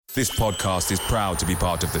This podcast is proud to be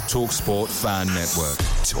part of the TalkSport Fan Network.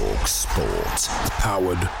 TalkSport.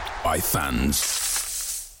 Powered by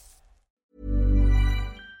fans.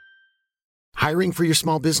 Hiring for your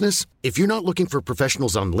small business? If you're not looking for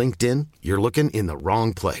professionals on LinkedIn, you're looking in the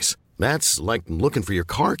wrong place. That's like looking for your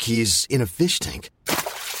car keys in a fish tank.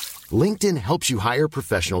 LinkedIn helps you hire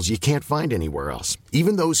professionals you can't find anywhere else,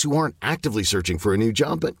 even those who aren't actively searching for a new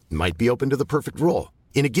job but might be open to the perfect role.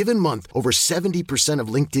 In a given month, over 70% of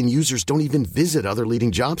LinkedIn users don't even visit other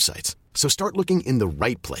leading job sites. So start looking in the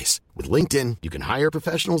right place. With LinkedIn, you can hire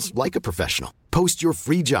professionals like a professional. Post your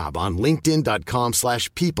free job on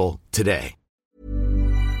linkedin.com/people today.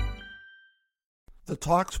 The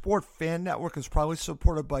TalkSport Fan Network is proudly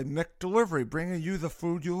supported by McDelivery, bringing you the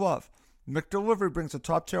food you love. McDelivery brings a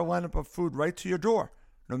top-tier lineup of food right to your door.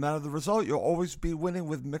 No matter the result, you'll always be winning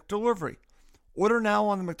with McDelivery. Order now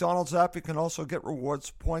on the McDonald's app. You can also get rewards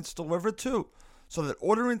points delivered too, so that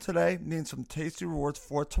ordering today means some tasty rewards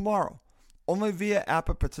for tomorrow. Only via app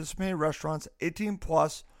at participating restaurants. 18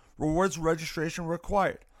 plus. Rewards registration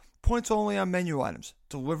required. Points only on menu items.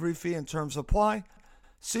 Delivery fee and terms apply.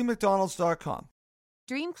 See McDonald's.com.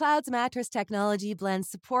 Dream Cloud's mattress technology blends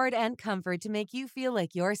support and comfort to make you feel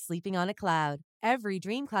like you're sleeping on a cloud. Every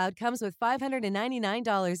Dream Cloud comes with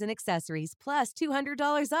 $599 in accessories plus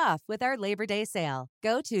 $200 off with our Labor Day sale.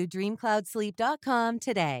 Go to dreamcloudsleep.com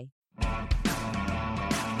today.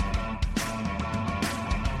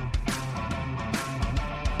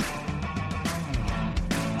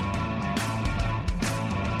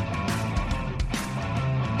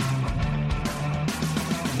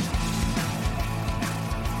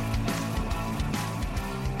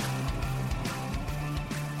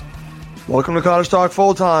 Welcome to Cottage Talk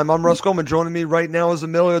Full Time. I'm Russ Goldman. Joining me right now is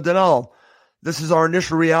Emilio Dinello. This is our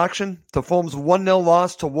initial reaction to Fulham's 1-0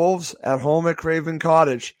 loss to Wolves at home at Craven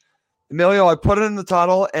Cottage. Emilio, I put it in the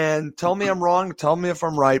title, and tell me I'm wrong, tell me if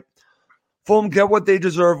I'm right. Fulham get what they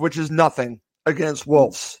deserve, which is nothing against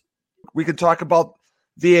Wolves. We can talk about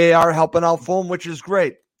VAR helping out Fulham, which is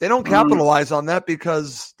great. They don't capitalize on that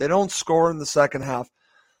because they don't score in the second half.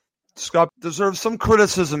 Scott deserves some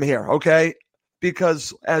criticism here, okay?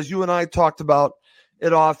 Because as you and I talked about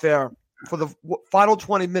it off air, for the final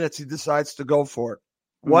 20 minutes, he decides to go for it.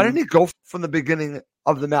 Why didn't he go from the beginning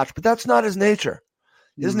of the match? But that's not his nature.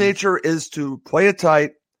 His nature is to play it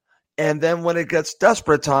tight, and then when it gets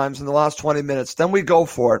desperate times in the last 20 minutes, then we go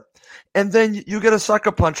for it. And then you get a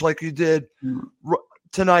sucker punch like you did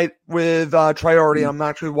tonight with Traore. I'm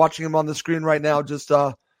actually watching him on the screen right now. Just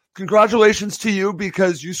congratulations to you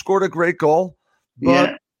because you scored a great goal.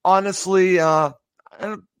 But honestly,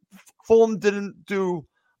 Fulham didn't do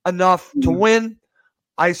enough to win.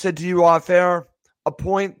 I said to you off air, a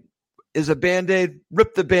point is a Band-Aid.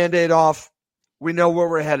 Rip the Band-Aid off. We know where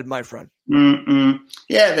we're headed, my friend.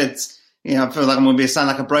 Yeah, that's, I feel like I'm going to sound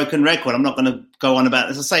like a broken record. I'm not going to go on about it.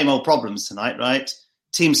 It's the same old problems tonight, right?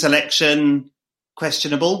 Team selection,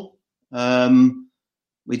 questionable.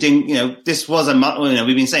 We didn't, this was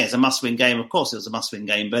we've been saying it's a must-win game. Of course it was a must-win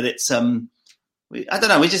game, but it's, I don't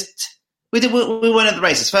know. We went at the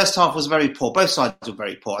races. First half was very poor. Both sides were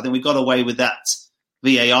very poor. I think we got away with that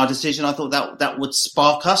VAR decision. I thought that would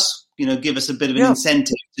spark us, give us a bit of an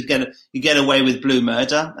incentive to get away with blue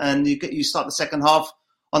murder, and you start the second half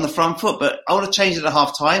on the front foot. But I would have changed it at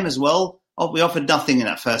half time as well. We offered nothing in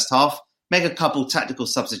that first half. Make a couple tactical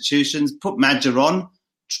substitutions. Put Madger on,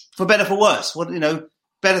 for better for worse.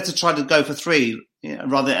 Better to try to go for three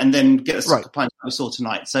rather and then get a sucker punch like we saw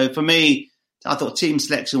tonight. So for me, I thought team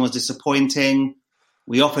selection was disappointing.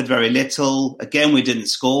 We offered very little. Again, we didn't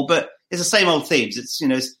score, but it's the same old themes. It's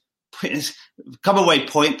come away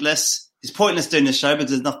pointless. It's pointless doing the show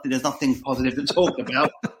because there's nothing positive to talk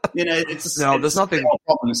about. There's nothing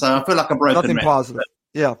problem. So I feel like a broken nothing record. Positive.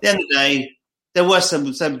 Yeah. At the end of the day, there were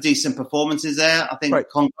some decent performances there. I think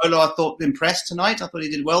Congolo, I thought, impressed tonight. I thought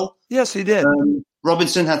he did well. Yes, he did.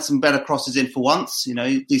 Robinson had some better crosses in for once. And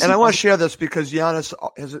I want to share this because Giannis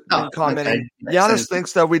has been commenting. Okay. Giannis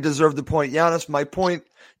thinks that we deserve the point. Giannis, my point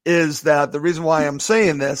is that the reason why I'm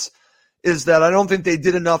saying this is that I don't think they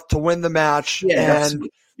did enough to win the match.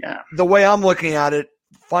 The way I'm looking at it,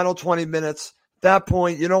 final 20 minutes, that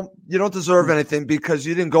point, you don't deserve anything because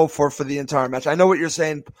you didn't go for the entire match. I know what you're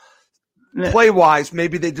saying. Play-wise,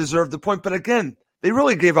 maybe they deserve the point. But again, they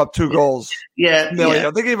really gave up 2 goals.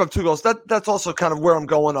 They gave up 2 goals. That's also kind of where I'm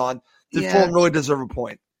going on. Did Fulham really deserve a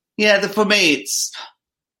point? Yeah, for me, it's...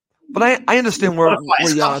 But I understand where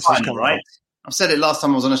Giannis is coming from. I've said it last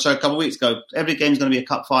time I was on a show a couple of weeks ago. Every game's going to be a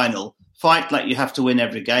cup final. Fight like you have to win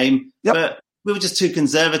every game. Yep. But we were just too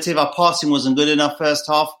conservative. Our passing wasn't good enough first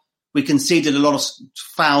half. We conceded a lot of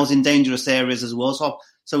fouls in dangerous areas as well. So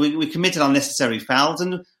So we committed unnecessary fouls,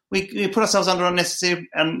 and we put ourselves under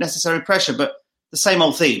unnecessary pressure. But the same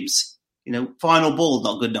old themes. Final ball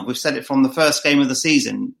not good enough. We've said it from the first game of the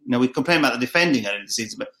season. We complain about the defending early in the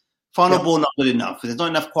season, but final ball not good enough. There's not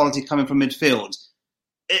enough quality coming from midfield.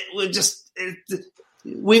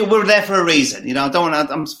 We're there for a reason. I don't want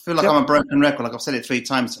to. I feel like I'm a broken record. Like I've said it 3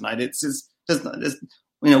 times tonight.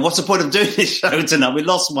 What's the point of doing this show tonight? We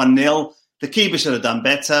lost 1-0. The keeper should have done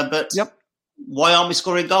better. But why aren't we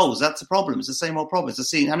scoring goals? That's the problem. It's the same old problem.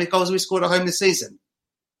 How many goals have we scored at home this season?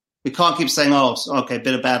 We can't keep saying, "Oh, okay,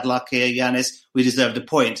 bit of bad luck here, Yanis. We deserved a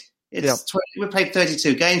point." We played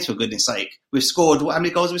 32 games, for goodness sake. We've scored. How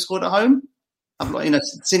many goals have we scored at home?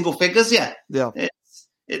 Single figures. Yeah.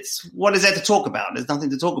 It's what is there to talk about? There's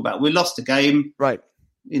nothing to talk about. We lost the game. Right.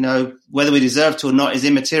 Whether we deserve to or not is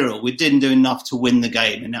immaterial. We didn't do enough to win the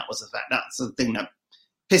game, and that was the fact. That's the thing that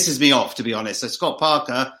pisses me off, to be honest. So Scott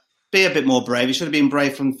Parker, be a bit more brave. He should have been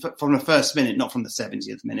brave from the first minute, not from the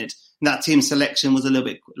 70th minute. And that team selection was a little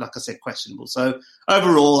bit, like I said, questionable. So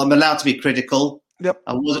overall, I'm allowed to be critical. Yep.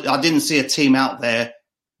 I didn't see a team out there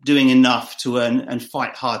doing enough to earn and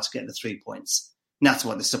fight hard to get the 3 points. And that's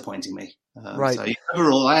what disappointing me. Right. So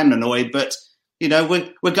overall, I am annoyed, but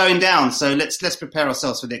we're going down. So let's prepare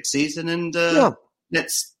ourselves for next season, and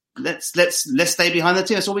let's stay behind the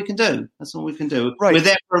team. That's all we can do. Right. We're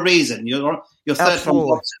there for a reason. You're third from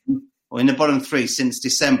bottom, or in the bottom 3 since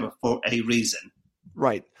December for a reason.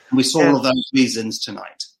 Right. And we saw all of those reasons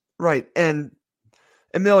tonight. Right. And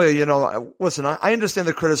Emilio, listen, I understand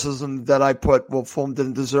the criticism that I put. Well, Fulham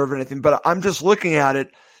didn't deserve anything, but I'm just looking at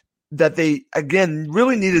it that they, again,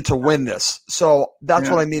 really needed to win this. So that's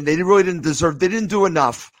what I mean. They really didn't deserve. They didn't do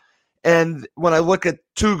enough. And when I look at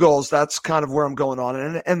 2 goals, that's kind of where I'm going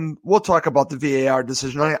on. And we'll talk about the VAR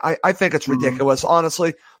decision. I think it's ridiculous,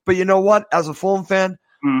 honestly. But you know what? As a Fulham fan,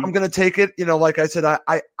 I'm going to take it. Like I said,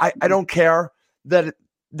 I don't care that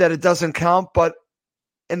it doesn't count. But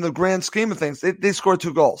in the grand scheme of things, they scored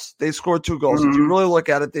 2 goals. They scored 2 goals. If you really look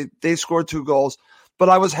at it, they scored 2 goals. But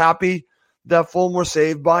I was happy that Fulham were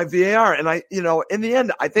saved by VAR. And in the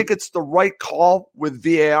end, I think it's the right call with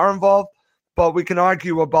VAR involved. But we can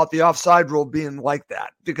argue about the offside rule being like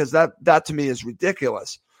that, because that to me is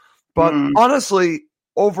ridiculous. But honestly,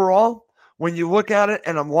 overall, when you look at it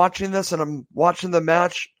and I'm watching this and I'm watching the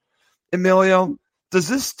match, Emilio, does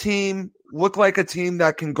this team look like a team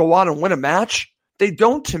that can go out and win a match? They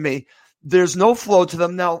don't to me. There's no flow to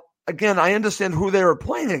them. Now, again, I understand who they were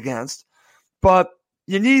playing against, but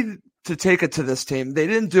you need to take it to this team. They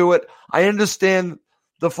didn't do it. I understand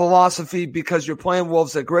the philosophy because you're playing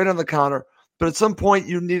Wolves. They're great on the counter. But at some point,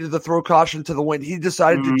 you needed to throw caution to the wind. He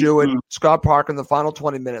decided to do it, Scott Parker, in the final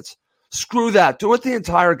 20 minutes. Screw that. Do it the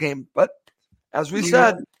entire game. But as we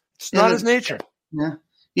said, it's not his nature.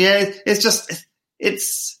 Yeah. It's just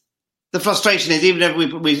the frustration is, even if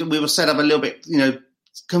we were set up a little bit,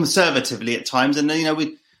 conservatively at times, and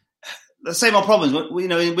the same old problems.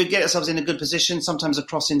 We get ourselves in a good position. Sometimes the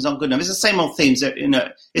crossings aren't good enough. It's the same old themes.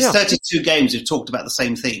 It's 32 games we've talked about the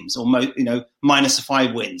same themes, or minus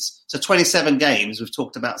 5 wins. So 27 games we've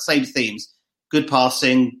talked about same themes: good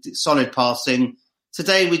passing, solid passing.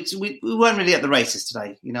 Today we weren't really at the races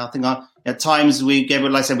today. I think at times we gave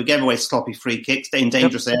away sloppy free kicks in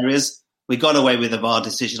dangerous areas. We got away with the VAR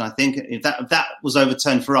decision. I think if that was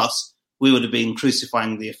overturned for us, we would have been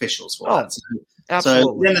crucifying the officials for that. Absolutely.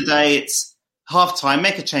 So at the end of the day, it's half-time.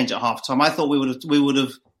 Make a change at half-time. I thought we would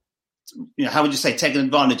have, how would you say, taken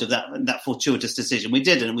advantage of that fortuitous decision. We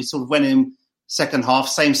didn't. We sort of went in second half,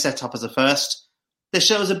 same setup as the first. There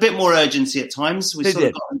shows a bit more urgency at times. We sort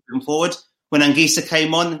of got them forward. When Anguissa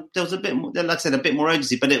came on, there was a bit more, like I said, a bit more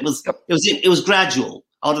urgency, but it was gradual.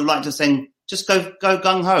 I would have liked to say, just go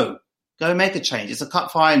gung-ho. Go make a change. It's a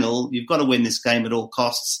cup final. You've got to win this game at all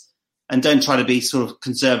costs. And don't try to be sort of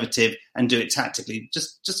conservative and do it tactically.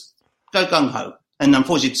 Just go gung-ho. And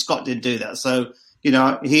unfortunately, Scott didn't do that. So, he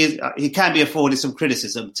can be afforded some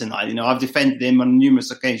criticism tonight. I've defended him on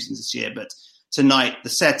numerous occasions this year, but tonight, the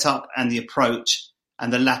setup and the approach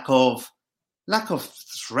and the lack of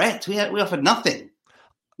threat, we offered nothing.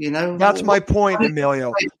 That's my point,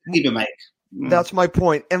 Emilio. That's my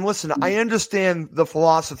point. And listen, I understand the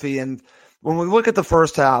philosophy. And when we look at the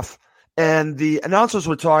first half, and the announcers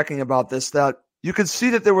were talking about this, that you could see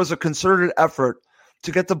that there was a concerted effort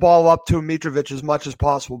to get the ball up to Mitrovic as much as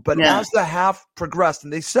possible. But as the half progressed,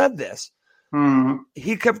 and they said this,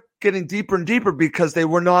 he kept getting deeper and deeper because they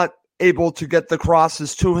were not able to get the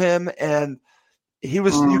crosses to him. And he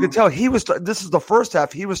was, you could tell this is the first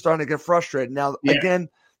half, he was starting to get frustrated. Now, again,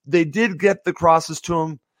 they did get the crosses to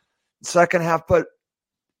him second half, but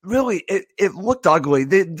really, it looked ugly.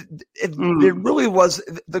 It really was.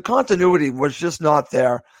 The continuity was just not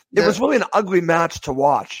there. It was really an ugly match to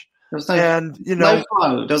watch. There was no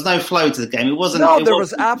flow. There was no flow to the game. It wasn't. No, there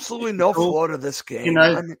was absolutely no flow to this game.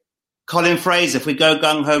 Colin Fraser, if we go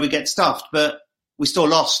gung-ho, we get stuffed. But we still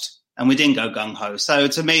lost, and we didn't go gung-ho. So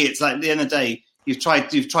to me, it's like at the end of the day, you've tried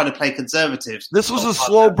to play conservative. This was a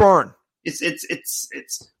slow burn. It's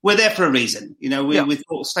we're there for a reason. We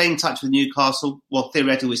thought stay in touch with Newcastle. Well,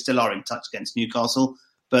 theoretically, we still are in touch against Newcastle,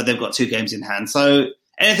 but they've got 2 games in hand. So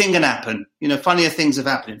anything can happen. Funnier things have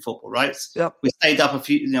happened in football, right? Yep. We stayed up a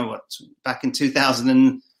few, back in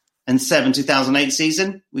 2007, 2008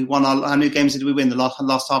 season. We won how many games did we win? The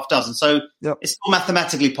last half dozen. So It's still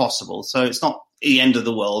mathematically possible. So it's not the end of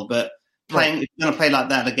the world, but if you're going to play like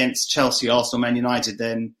that against Chelsea, Arsenal, Man United,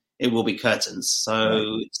 then it will be curtains.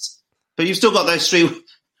 So but you've still got those 3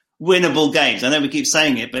 winnable games. I know we keep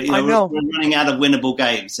saying it, but we're running out of winnable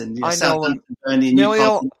games. And Southampton, Burnley,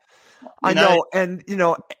 Newcastle. I know, and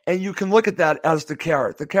you can look at that as the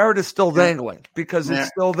carrot. The carrot is still dangling because it's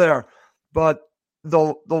still there, but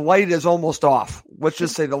the light is almost off. Let's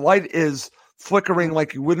just say the light is flickering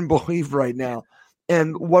like you wouldn't believe right now.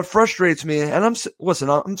 And what frustrates me, and I'm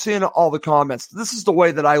seeing all the comments. This is the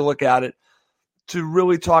way that I look at it to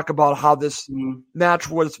really talk about how this match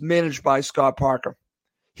was managed by Scott Parker.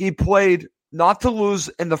 He played not to lose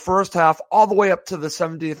in the first half all the way up to the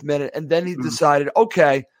 70th minute, and then he decided,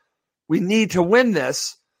 okay, we need to win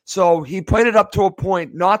this. So he played it up to a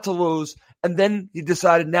point not to lose, and then he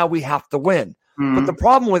decided now we have to win. But the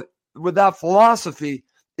problem with that philosophy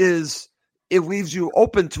is it leaves you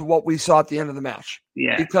open to what we saw at the end of the match.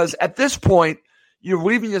 Yeah. Because at this point, you're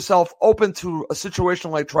leaving yourself open to a situation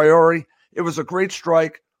like Traore. It was a great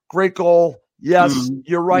strike, great goal. Yes,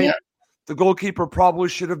 you're right. Yeah. The goalkeeper probably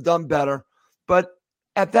should have done better. But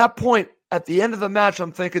at that point, at the end of the match,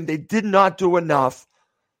 I'm thinking they did not do enough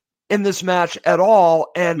in this match at all.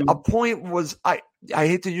 And a point was, I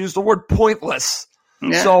hate to use the word pointless.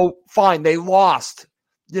 Yeah. So fine, they lost.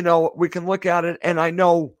 We can look at it, and I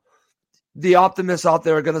know the optimists out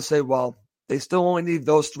there are going to say, well, they still only need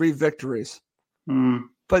those 3 victories.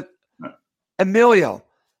 But Emilio,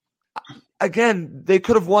 again, they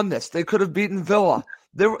could have won this. They could have beaten Villa.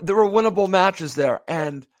 There were winnable matches there.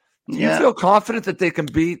 And do you feel confident that they can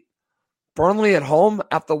beat Burnley at home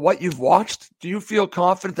after what you've watched? Do you feel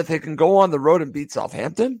confident that they can go on the road and beat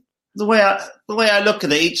Southampton? The way I look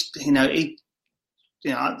at it,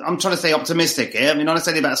 I'm trying to stay optimistic here. I mean, not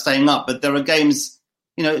necessarily about staying up, but there are games,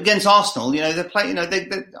 against Arsenal. They play.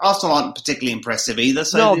 Arsenal aren't particularly impressive either.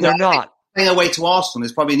 So no, they're not. Playing away to Arsenal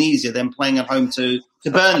is probably easier than playing at home to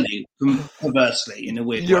Burnley, perversely, in a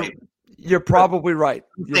weird way. You're probably right.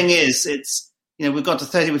 The thing is, it's we've got to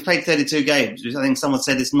 30. We've played 32 games. I think someone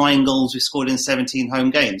said it's 9 goals we scored in 17 home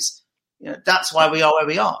games. That's why we are where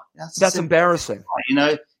we are. That's embarrassing.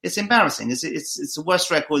 It's embarrassing. It's the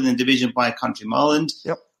worst record in the division by a country mile, and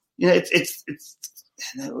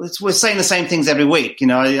we're saying the same things every week.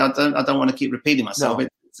 I don't want to keep repeating myself. No.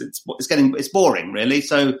 It's boring, really.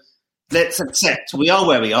 So let's accept we are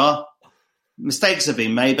where we are. Mistakes have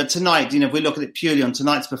been made, but tonight, if we look at it purely on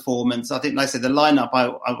tonight's performance, I think, like I said, the lineup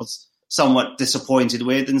I was somewhat disappointed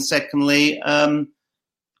with, and secondly,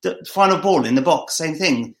 the final ball in the box, same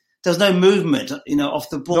thing. There's no movement, off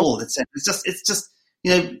the ball. Nope. It's just.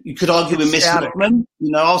 You could argue we missed Lookman.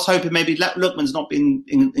 I was hoping maybe Lookman's not been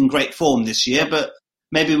in great form this year, but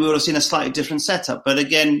maybe we would have seen a slightly different setup. But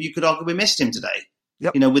again, you could argue we missed him today.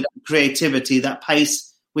 Yep. With that creativity, that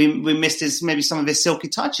pace, we missed maybe some of his silky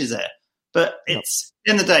touches there. But it's at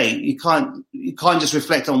the end of the day, you can't just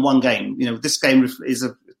reflect on one game. This game is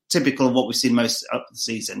typical of what we've seen most of the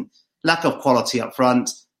season: lack of quality up front,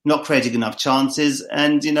 not creating enough chances,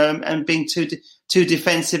 and and being too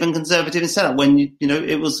defensive and conservative in setup. When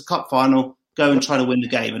it was a cup final, go and try to win the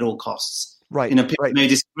game at all costs. Right. People may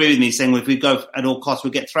disagree with me, saying, well, if we go at all costs,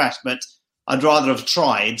 we'll get thrashed. But I'd rather have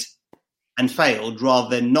tried and failed rather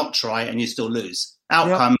than not try and you still lose.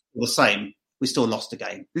 Outcome the same. We still lost the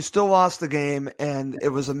game. You still lost the game, and it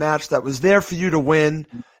was a match that was there for you to win,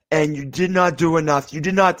 and you did not do enough. You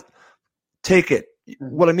did not take it.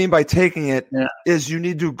 What I mean by taking it is you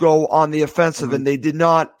need to go on the offensive, and they did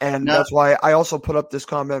not, and that's why I also put up this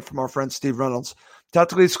comment from our friend Steve Reynolds.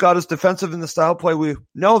 Tactically, Scott is defensive in the style of play. We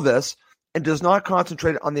know this, and does not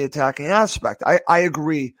concentrate on the attacking aspect. I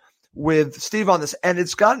agree with Steve on this, and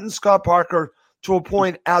it's gotten Scott Parker to a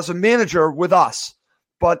point as a manager with us.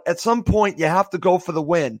 But at some point, you have to go for the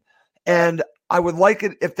win. And I would like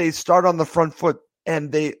it if they start on the front foot,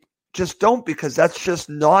 and they just don't, because that's just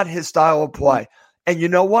not his style of play. And you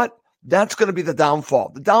know what? That's going to be the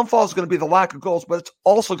downfall. The downfall is going to be the lack of goals, but it's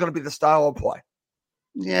also going to be the style of play.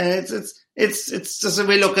 Yeah, it's just if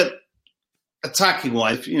we look at attacking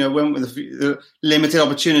wise, when with the limited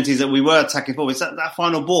opportunities that we were attacking for, it's that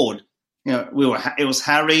final board. It was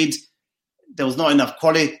harried. There was not enough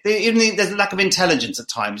quality. There's a lack of intelligence at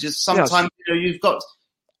times. Just sometimes you've got.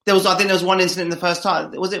 I think there was one incident in the first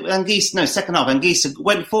half. Was it Anguissa? No, second half. Anguissa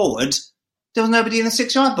went forward. There was nobody in the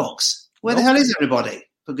 6-yard box. Where the hell is everybody?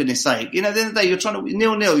 For goodness sake! At the end of the day, you're trying to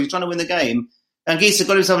 0-0. You're trying to win the game. Anguissa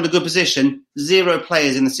got himself in a good position. 0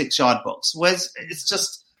 players in the 6-yard box.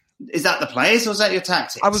 Is that the players or is that your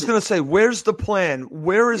tactics? I was going to say, where's the plan?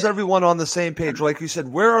 Where is everyone on the same page? Like you said,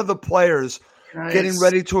 where are the players getting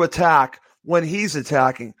ready to attack when he's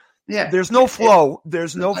attacking? Yeah. There's no flow.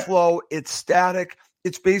 There's no flow. It's static.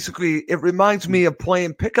 It's basically, it reminds me of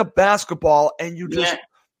playing pickup basketball and you just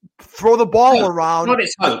throw the ball around.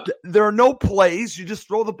 It's hope. There are no plays. You just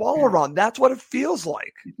throw the ball around. That's what it feels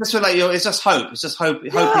like. It's just hope. It's just hope,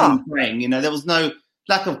 hoping and praying. There was no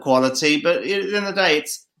lack of quality, but at the end of the day,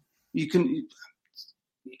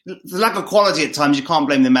 the lack of quality at times. You can't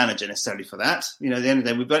blame the manager necessarily for that. At the end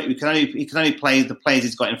of the day, he can only play the players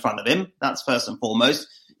he's got in front of him. That's first and foremost.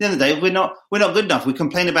 At the end of the day, we're not good enough. We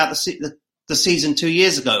complained about the season 2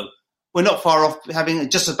 years ago. We're not far off having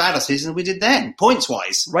just as bad a season as we did then, points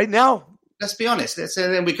wise. Right now, let's be honest.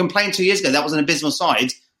 We complained 2 years ago that was an abysmal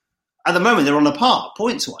side. At the moment, they're on a par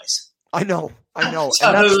points wise. I know, So and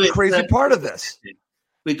that's the crazy part of this.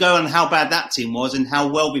 We go on how bad that team was and how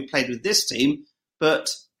well we played with this team, but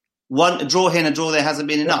a draw here and a draw there hasn't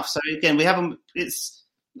been enough. So again, we haven't. It's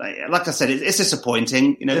like I said, it's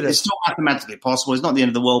disappointing. It's not mathematically possible. It's not the end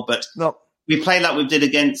of the world, but we play like we did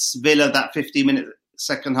against Villa that 50-minute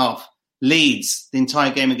second half. Leeds, the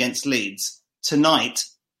entire game against Leeds tonight.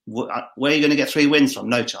 Where are you going to get 3 wins from?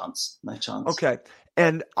 No chance. Okay,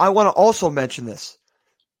 and I want to also mention this.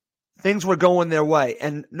 Things were going their way,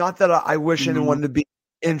 and not that I wish anyone to be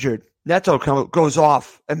injured. Neto goes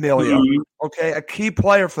off, Emilio. Okay, a key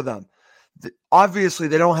player for them. Obviously,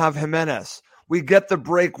 they don't have Jimenez. We get the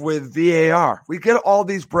break with VAR. We get all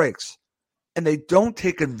these breaks, and they don't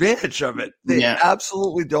take advantage of it. They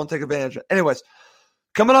absolutely don't take advantage of it. Anyways,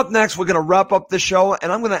 coming up next, we're going to wrap up the show,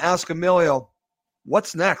 and I'm going to ask Emilio,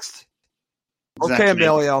 what's next? Exactly. Okay,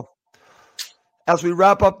 Emilio. As we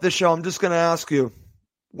wrap up the show, I'm just going to ask you,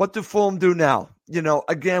 what do Fulham do now?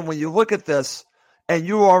 Again, when you look at this, and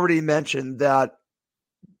you already mentioned that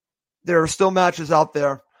there are still matches out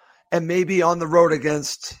there, and maybe on the road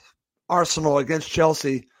against Arsenal, against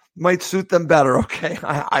Chelsea, might suit them better, okay?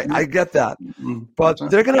 I get that. But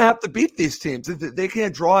they're going to have to beat these teams. They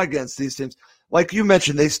can't draw against these teams. Like you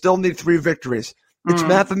mentioned, they still need 3 victories. It's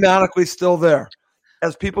mathematically still there.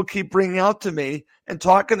 As people keep bringing out to me and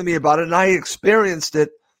talking to me about it, and I experienced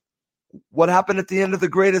it, what happened at the end of The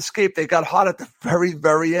Great Escape, they got hot at the very,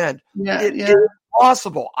 very end. It is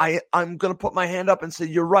possible. I'm going to put my hand up and say,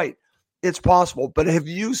 you're right. It's possible. But have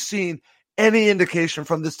you seen any indication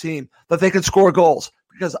from this team that they can score goals?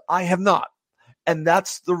 Because I have not. And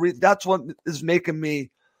that's what is making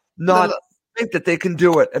me not think that they can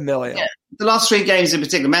do it, Emilio. Yeah. The last 3 games in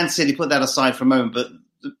particular, Man City, put that aside for a moment, but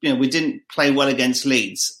we didn't play well against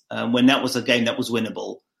Leeds when that was a game that was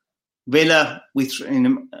winnable. Villa,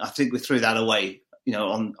 I think we threw that away,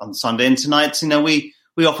 on Sunday. And tonight,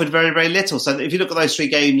 we offered very, very little. So if you look at those 3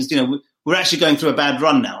 games, we're actually going through a bad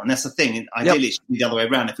run now. And that's the thing. Ideally, it should be the other way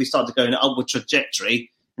around. If we start to go in an upward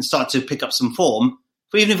trajectory and start to pick up some form,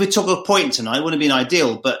 even if we took a point tonight, it wouldn't have been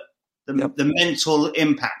ideal. But the mental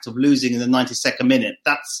impact of losing in the 92nd minute,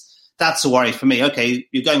 that's a worry for me. Okay,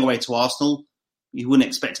 you're going away to Arsenal. You wouldn't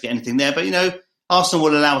expect to get anything there. But, Arsenal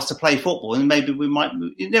will allow us to play football. And maybe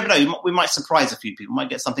you never know, we might surprise a few people, might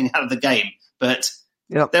get something out of the game. But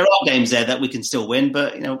there are games there that we can still win.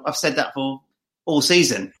 But, I've said that for all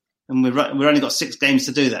season. And we've only got 6 games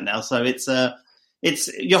to do that now. So it's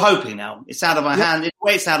you're hoping now. It's out of our hand.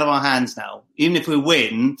 It's out of our hands now. Even if we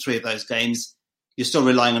win 3 of those games, you're still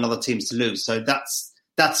relying on other teams to lose. So that's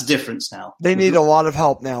the difference now. They need a lot of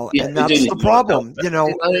help now, and that's the problem. At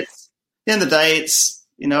the end of the day, it's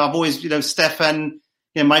I've always Stefan.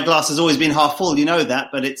 My glass has always been half full. That,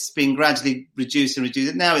 but it's been gradually reduced.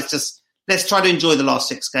 Now it's just let's try to enjoy the last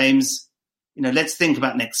 6 games. Let's think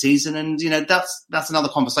about next season, and that's another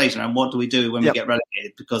conversation. And what do we do when we get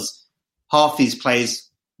relegated? Because half these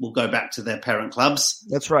players will go back to their parent clubs.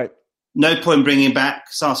 That's right. No point bringing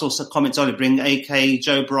back. Sars also comments on it. Bring AK,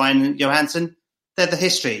 Joe Bryan, and Johansson. They're the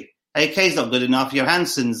history. AK's not good enough.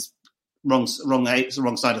 Johansson's wrong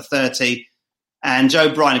side of 30. And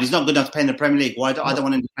Joe Bryan, if he's not good enough to play in the Premier League, I don't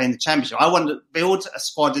want him to play in the Championship. I want to build a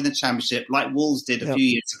squad in the Championship like Wolves did a few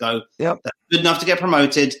years ago. That's good enough to get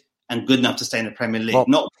promoted and good enough to stay in the Premier League.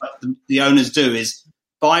 Not what the owners do is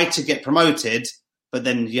buy to get promoted, but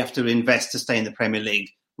then you have to invest to stay in the Premier League.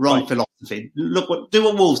 Wrong philosophy. Do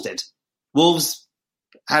what Wolves did. Wolves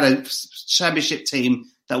had a Championship team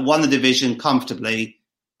that won the division comfortably,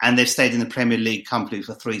 and they've stayed in the Premier League comfortably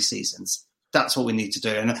for 3 seasons. That's what we need to do.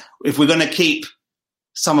 And if we're going to keep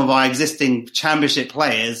some of our existing Championship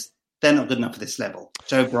players, they're not good enough for this level.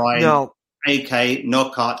 Joe Bryan, AK,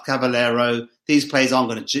 Knockaert, Cavallero, these players aren't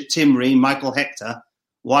going to. Tim Ream, Michael Hector,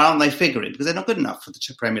 why aren't they figuring? Because they're not good enough for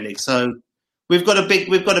the Premier League. So we've got a big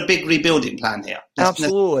rebuilding plan here.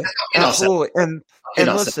 Absolutely. And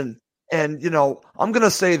listen, and I'm going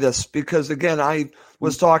to say this because again, I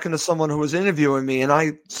was talking to someone who was interviewing me, and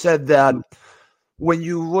I said that when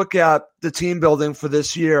you look at the team building for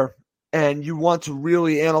this year and you want to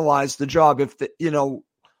really analyze the job,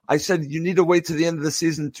 I said you need to wait to the end of the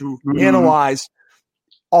season to analyze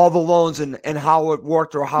all the loans and how it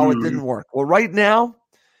worked or how it didn't work. Well, right now,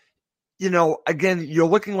 again, you're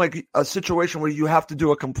looking like a situation where you have to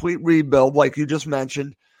do a complete rebuild, like you just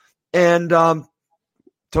mentioned. And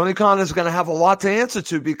Tony Khan is going to have a lot to answer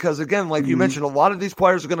to because, again, like you mentioned, a lot of these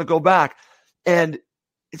players are going to go back. And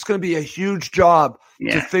it's going to be a huge job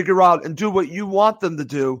to figure out and do what you want them to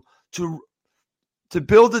do to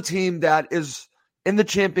build a team that is in the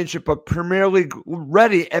Championship but Premier League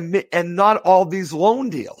ready and not all these loan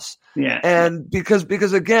deals. Yeah. And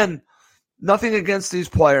because again, nothing against these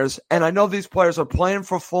players, and I know these players are playing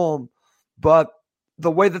for Fulham, but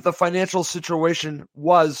the way that the financial situation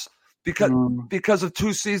was because of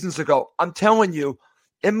 2 seasons ago, I'm telling you,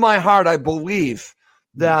 in my heart, I believe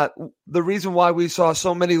that the reason why we saw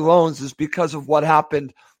so many loans is because of what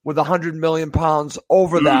happened with £100 million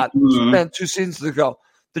over that spent 2 seasons ago.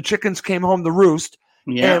 The chickens came home to roost,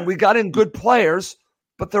 and we got in good players,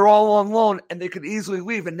 but they're all on loan, and they could easily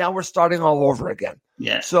leave, and now we're starting all over again.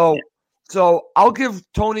 So I'll give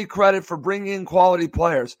Tony credit for bringing in quality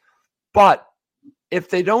players, but if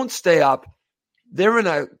they don't stay up, they're in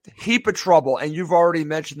a heap of trouble, and you've already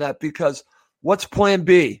mentioned that because what's Plan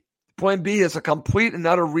B? Plan B is a complete and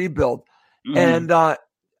utter rebuild. And I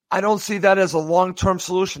don't see that as a long-term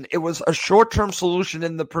solution. It was a short-term solution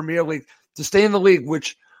in the Premier League to stay in the league,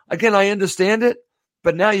 which, again, I understand it,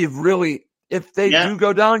 but now you've really, if they do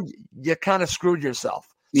go down, you kind of screwed yourself.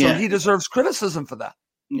 So he deserves criticism for that.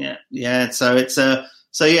 So it's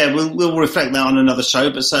we'll reflect that on another show,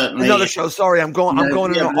 but certainly another show. Sorry, I'm going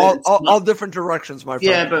in all different directions, my friend.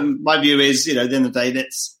 Yeah, but my view is, at the end of the day,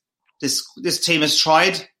 this team has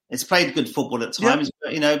tried. It's played good football at times,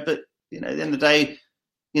 but at the end of the day,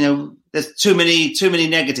 there's too many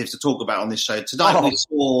negatives to talk about on this show. Tonight we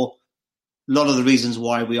saw a lot of the reasons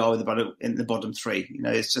why we are in the bottom 3.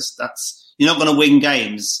 It's just you're not going to win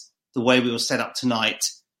games the way we were set up tonight,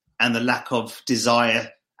 and the lack of desire,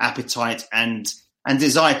 appetite, and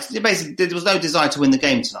desire. Basically, there was no desire to win the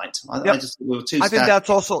game tonight. I just we were too. I think that's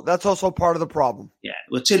also part of the problem. Yeah,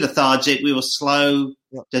 we were too lethargic. We were slow.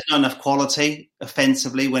 Yep. There's not enough quality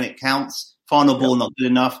offensively when it counts. Final ball not good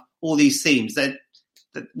enough. All these themes that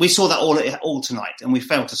we saw that all tonight, and we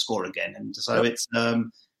failed to score again. And so it's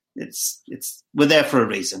we're there for a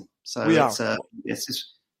reason. So it's just,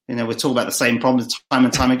 we're talking about the same problems time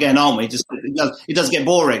and time again, aren't we? Just it does get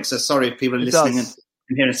boring. So sorry if people are listening and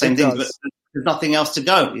hearing the same things, but there's nothing else to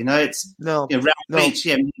go. It's Beach,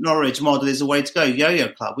 Norwich model is the way to go. Yo-yo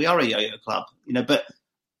club, we are a yo-yo club. But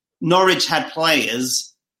Norwich had players.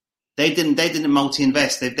 They didn't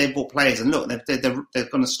multi-invest. They bought players, and look, they're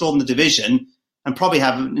going to storm the division and probably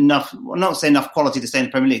have enough. Well, not say enough quality to stay in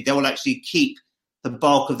the Premier League. They will actually keep the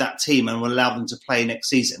bulk of that team and will allow them to play next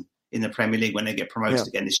season in the Premier League when they get promoted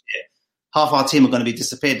again this year. Half our team are going to be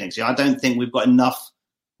disappeared next year. I don't think we've got enough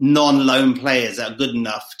non-loan players that are good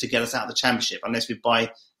enough to get us out of the Championship unless we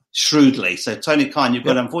buy shrewdly. So Tony Khan,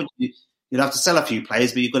 unfortunately, you'll have to sell a few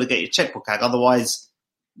players, but you've got to get your checkbook out. Otherwise,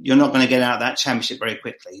 you're not going to get out of that Championship very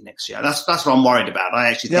quickly next year. That's what I'm worried about. I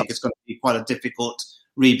actually think it's going to be quite a difficult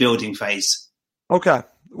rebuilding phase. Okay.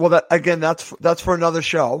 Well, that's for another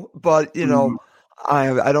show. But,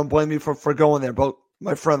 I don't blame you for going there. But,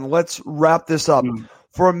 my friend, let's wrap this up.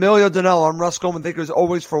 For Emilio Danello, I'm Russ Goldman. Thank you as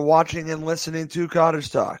always for watching and listening to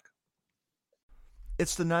Cottage Talk.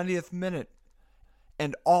 It's the 90th minute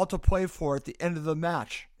and all to play for at the end of the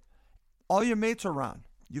match. All your mates are around.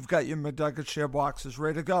 You've got your McNugget share boxes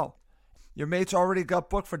ready to go. Your mates already got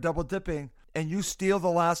booked for double dipping, and you steal the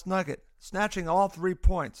last nugget, snatching all 3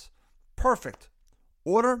 points. Perfect.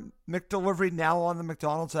 Order McDelivery now on the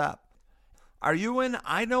McDonald's app. Are you in?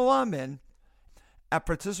 I know I'm in. at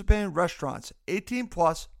participating restaurants. 18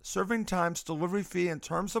 plus, serving times, delivery fee, and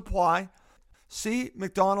terms apply. See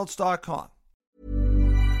McDonald's.com.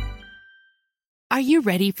 Are you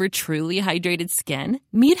ready for truly hydrated skin?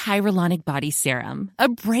 Meet Hyaluronic Body Serum, a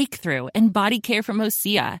breakthrough in body care from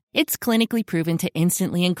Osea. It's clinically proven to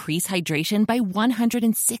instantly increase hydration by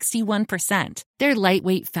 161%. Their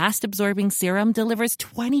lightweight, fast-absorbing serum delivers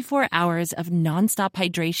 24 hours of nonstop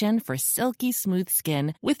hydration for silky smooth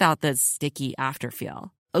skin without the sticky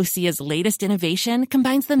afterfeel. Osea's latest innovation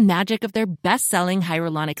combines the magic of their best-selling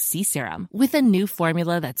Hyaluronic Sea Serum with a new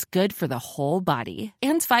formula that's good for the whole body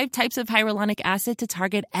and 5 types of hyaluronic acid to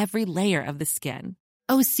target every layer of the skin.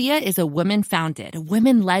 Osea is a women-founded,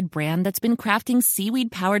 women-led brand that's been crafting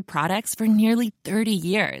seaweed-powered products for nearly 30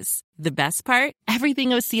 years. The best part? Everything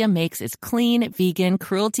Osea makes is clean, vegan,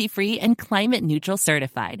 cruelty-free, and climate-neutral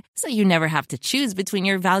certified, so you never have to choose between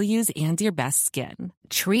your values and your best skin.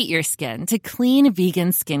 Treat your skin to clean, vegan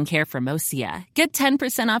skincare from Osea. Get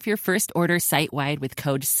 10% off your first order site-wide with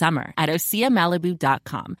code SUMMER at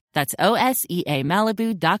OseaMalibu.com. That's OSEA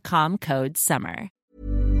Malibu.com, code SUMMER.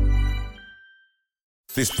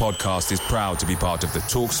 This podcast is proud to be part of the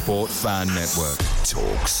TalkSport Fan Network.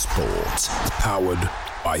 TalkSport. Powered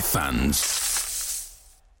by fans.